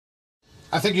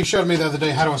I think you showed me the other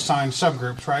day how to assign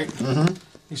subgroups, right? Mm-hmm.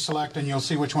 You select and you'll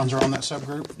see which ones are on that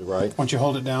subgroup. Right. Once you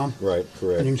hold it down. Right,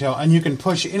 correct. And you can tell, and you can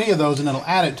push any of those and it'll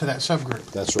add it to that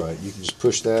subgroup. That's right. You can just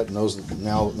push that, and those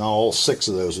now all 6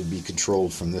 of those would be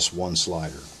controlled from this one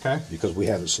slider. Okay. Because we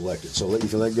have it selected. So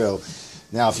if you let go,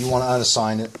 now if you want to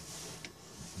unassign it,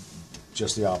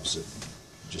 just the opposite.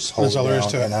 Just hold it down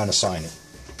and unassign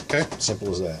it. Okay. Simple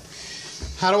as that.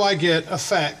 How do I get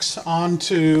effects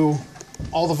onto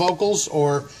all the vocals,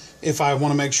 or if I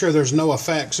want to make sure there's no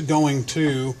effects going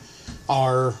to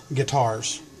our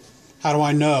guitars? How do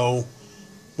I know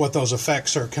what those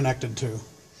effects are connected to?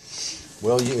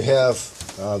 Well, you have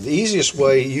the easiest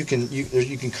way. You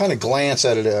can kind of glance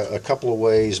at it a couple of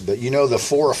ways, but you know the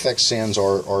 4 effect sends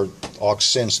are aux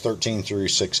sends 13 through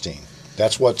 16.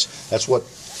 That's what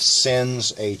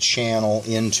sends a channel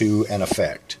into an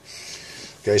effect.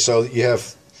 Okay, so you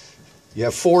have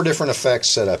 4 different effects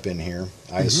set up in here.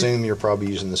 I assume you're probably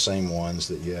using the same ones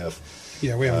that you have.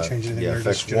 Yeah, we haven't changed anything. Yeah,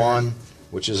 effects 1,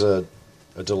 which is a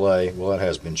delay. Well, that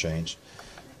has been changed.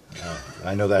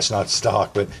 I know that's not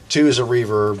stock, but 2 is a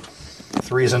reverb,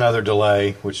 3 is another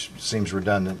delay, which seems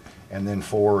redundant, and then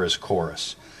 4 is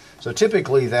chorus. So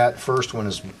typically that first one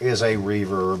is a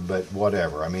reverb, but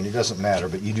whatever. I mean, it doesn't matter,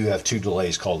 but you do have 2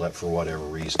 delays called up for whatever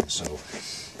reason. So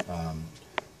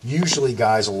usually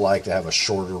guys will like to have a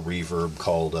shorter reverb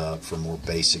called up for more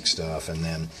basic stuff, and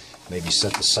then maybe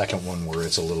set the second one where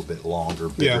it's a little bit longer,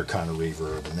 bigger kind of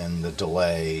reverb, and then the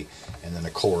delay, and then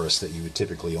a chorus that you would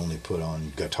typically only put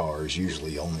on guitars,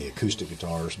 usually only acoustic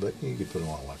guitars, but you could put them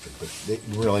on electric. But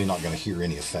you're really not going to hear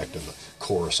any effect of a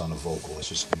chorus on a vocal. It's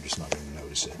just you're just not going to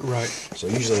notice it. Right. So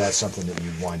usually that's something that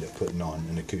you wind up putting on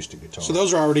an acoustic guitar. So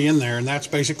those are already in there, and that's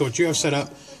basically what you have set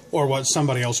up, or what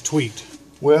somebody else tweaked.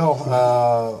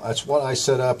 Well, that's what I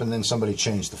set up, and then somebody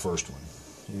changed the first one.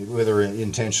 Whether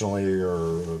intentionally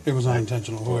or... It was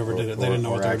unintentional, whoever did it. They didn't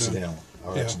know what they were doing.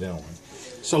 Or accidentally.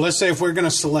 So let's say if we're going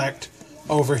to select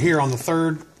over here on the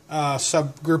third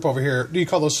subgroup over here. Do you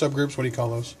call those subgroups? What do you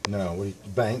call those? No,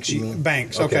 banks, you mean?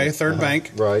 Banks, okay. Third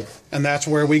bank. Right. And that's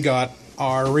where we got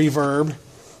our reverb.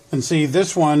 And see,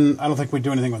 this one, I don't think we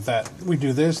do anything with that. We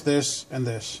do this, this, and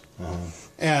this.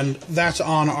 And that's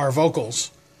on our vocals.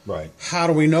 Right. How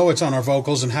do we know it's on our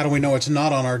vocals, and how do we know it's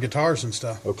not on our guitars and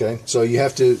stuff? Okay, so you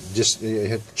have to just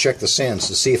check the sends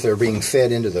to see if they're being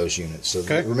fed into those units. So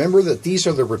remember that these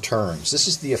are the returns. This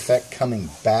is the effect coming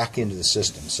back into the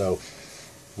system. So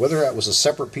whether that was a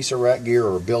separate piece of rack gear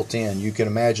or built in, you can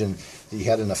imagine that you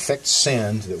had an effect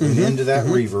send that went into that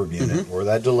reverb unit or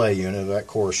that delay unit or that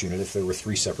chorus unit if there were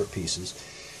 3 separate pieces.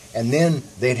 And then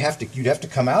you'd have to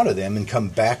come out of them and come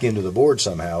back into the board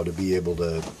somehow to be able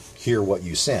to hear what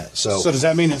you sent. So does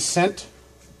that mean it's sent?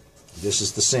 This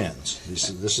is the sends.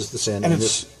 This is the send, and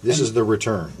this is the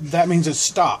return. That means it's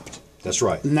stopped. That's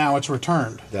right. Now it's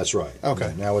returned. That's right.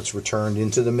 Okay. Now it's returned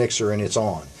into the mixer and it's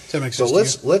on. Does that make sense? So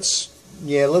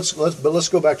let's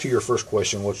go back to your first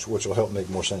question, which will help make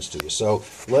more sense to you. So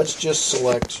let's just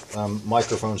select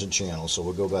microphones and channels. So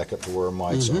we'll go back up to where our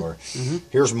mics are.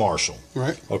 Here's Marshall.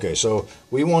 Right. Okay. So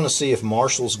we want to see if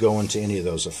Marshalls go into any of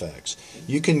those effects.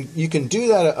 You can do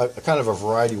that a kind of a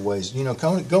variety of ways. You know,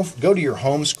 go to your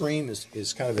home screen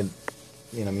is kind of an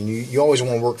I mean, you always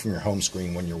want to work from your home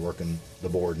screen when you're working the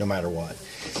board, no matter what.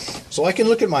 So I can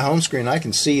look at my home screen and I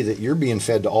can see that you're being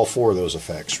fed to all 4 of those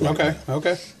effects right now.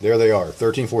 Okay. There they are,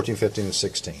 13, 14, 15, and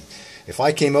 16. If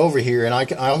I came over here, and I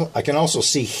can also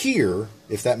see here,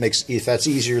 if that's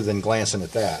easier than glancing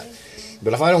at that.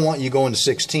 But if I don't want you going to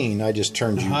 16, I just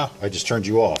turned you off.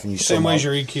 And Same way as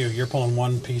your EQ, you're pulling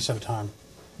one piece at a time.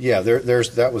 Yeah,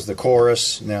 that was the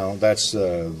chorus. Now that's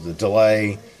the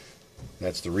delay.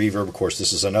 That's the reverb. Of course,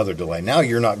 this is another delay. Now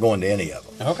you're not going to any of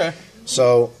them. Okay.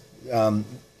 So, and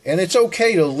it's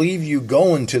okay to leave you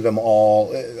going to them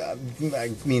all.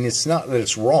 I mean, it's not that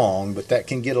it's wrong, but that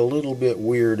can get a little bit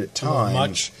weird at times.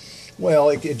 Much? Well,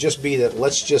 it could just be that,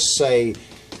 let's just say,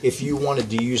 if you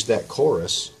wanted to use that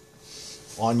chorus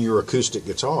on your acoustic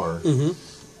guitar, and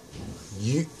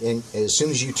as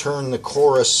soon as you turn the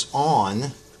chorus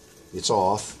on, it's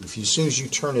off. As soon as you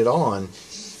turn it on,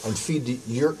 and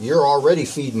you're already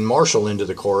feeding Marshall into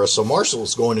the chorus, so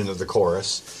Marshall's going into the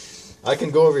chorus. I can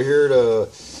go over here to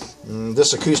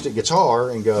this acoustic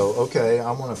guitar and go, okay,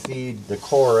 I want to feed the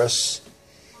chorus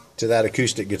to that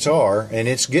acoustic guitar, and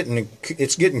it's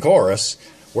getting chorus.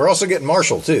 We're also getting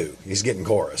Marshall too. He's getting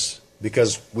chorus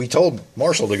because we told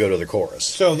Marshall to go to the chorus.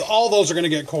 So all those are going to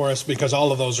get chorus because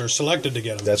all of those are selected to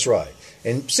get them. That's right.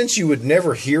 And since you would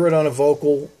never hear it on a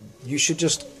vocal, you should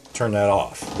just turn that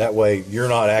off. That way you're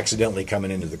not accidentally coming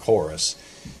into the chorus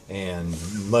and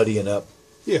muddying up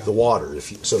the water,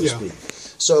 so to speak.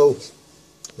 So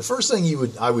The first thing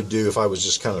I would do if I was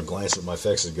just kind of glancing at my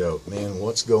effects is go, man,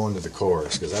 what's going to the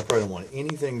chorus? Because I probably don't want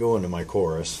anything going to my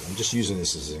chorus. I'm just using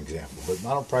this as an example, but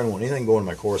I don't probably want anything going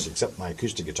to my chorus except my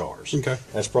acoustic guitars. Okay.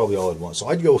 That's probably all I'd want. So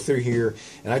I'd go through here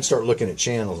and I'd start looking at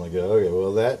channels and I go, okay,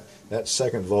 well that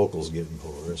second vocal's getting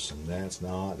chorus, and that's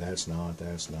fine,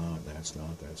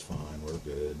 we're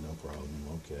good, no problem,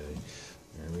 okay.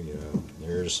 There we go.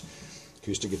 There's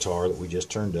acoustic guitar that we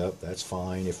just turned up. That's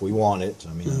fine if we want it.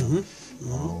 I mean,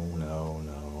 no.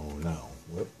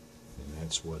 Whoop. And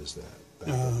that's, what is that?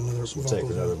 We'll take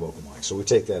another vocal mic. So we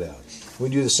take that out. We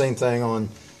do the same thing on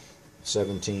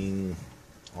 17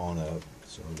 on up.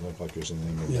 So it doesn't look like there's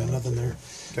anything. Yeah, nothing there.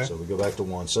 Okay. So we go back to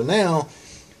 1. So now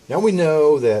we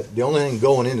know that the only thing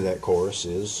going into that chorus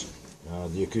is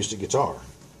the acoustic guitar,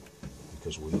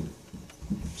 because we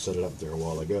set it up there a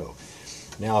while ago.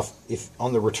 Now, if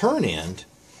on the return end,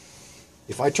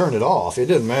 if I turn it off, it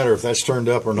doesn't matter if that's turned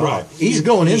up or not. Right. He's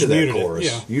going into that chorus.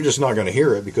 Yeah. You're just not going to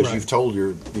hear it because Right. you've told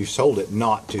it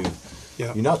not to.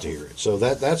 Yeah. You're not to hear it. So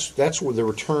that's where the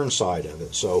return side of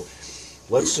it. So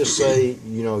let's just say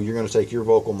you're going to take your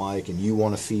vocal mic and you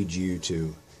want to feed you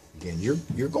to. Again,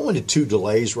 you're going to 2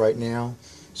 delays right now.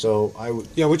 So I would.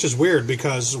 Yeah, which is weird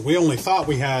because we only thought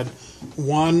we had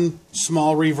 1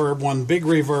 small reverb, 1 big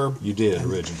reverb. You did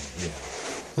originally, yeah.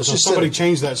 So somebody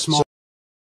changed that small.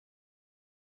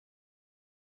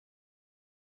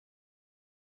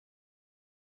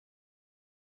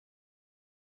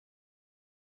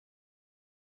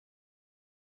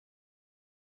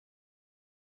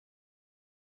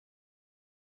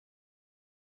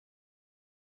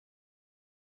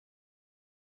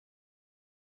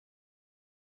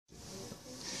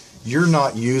 You're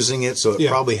not using it, so it Yeah.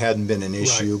 probably hadn't been an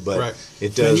issue, Right, but right.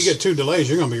 it does. When you get 2 delays,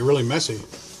 you're going to be really messy.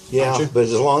 Yeah, but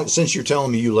since you're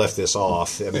telling me you left this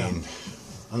off, I mean,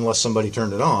 unless somebody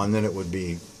turned it on, then it would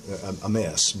be a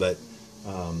mess. But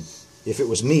if it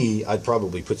was me, I'd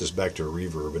probably put this back to a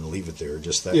reverb and leave it there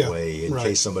just that way, in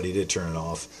case somebody did turn it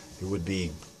off. It would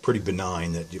be pretty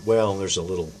benign that, well, there's a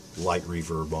little light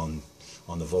reverb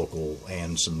on the vocal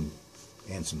and some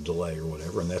delay or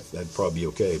whatever, and that'd probably be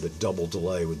okay. But double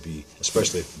delay would be,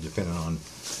 especially depending on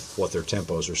what their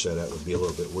tempos are set at, would be a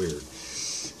little bit weird.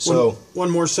 So one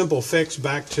more simple fix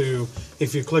back to,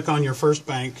 if you click on your first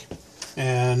bank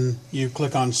and you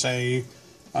click on, say,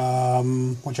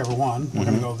 whichever one, we're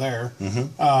going to go there.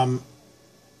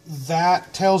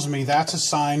 That tells me that's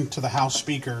assigned to the house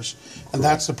speakers, and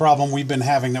that's the problem we've been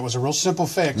having. That was a real simple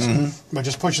fix, by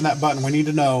just pushing that button. We need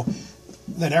to know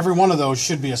that every one of those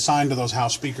should be assigned to those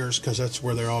house speakers, because that's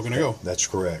where they're all going to go. That's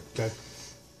correct. Okay.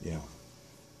 Yeah.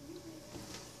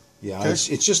 Yeah. Okay.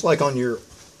 It's just like on your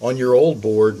old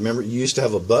board. Remember, you used to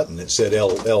have a button that said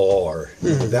LR.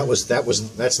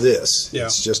 That's this. Yeah.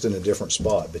 It's just in a different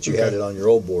spot. But you had it on your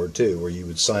old board too, where you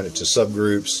would assign it to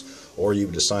subgroups, or you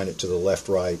would assign it to the left,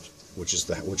 right, which is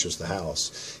the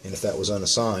house. And if that was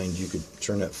unassigned, you could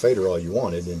turn that fader all you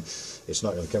wanted, and it's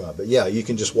not going to come out. But yeah, you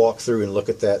can just walk through and look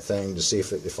at that thing to see if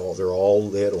they're all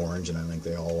lit orange, and I think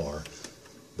they all are.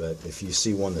 But if you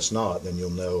see one that's not, then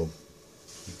you'll know.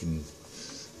 You can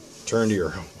turn to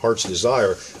your heart's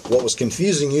desire. What was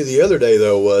confusing you the other day,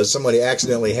 though, was somebody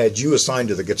accidentally had you assigned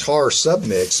to the guitar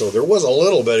submix, so there was a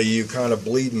little bit of you kind of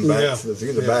bleeding back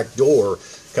through the back door,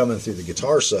 coming through the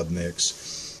guitar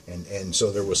submix, and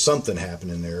so there was something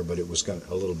happening there, but it was kind of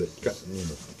a little bit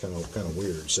kind of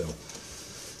weird. So.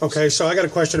 Okay, so I got a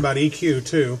question about EQ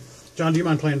too. John, do you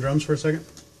mind playing drums for a second?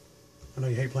 I know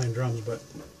you hate playing drums, but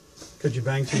could you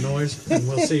bang some noise and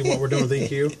we'll see what we're doing with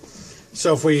EQ?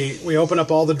 So if we open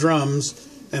up all the drums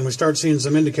and we start seeing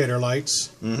some indicator lights,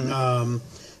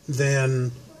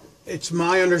 then it's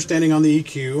my understanding on the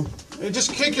EQ.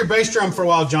 Just kick your bass drum for a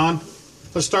while, John.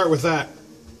 Let's start with that.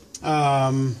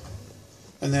 And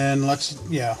then let's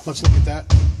look at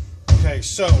that. Okay,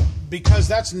 so because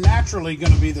that's naturally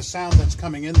going to be the sound that's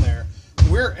coming in there,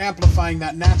 we're amplifying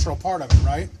that natural part of it,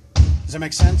 right? Does that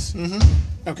make sense?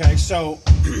 Okay, so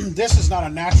this is not a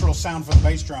natural sound for the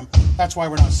bass drum. That's why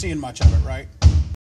we're not seeing much of it, right?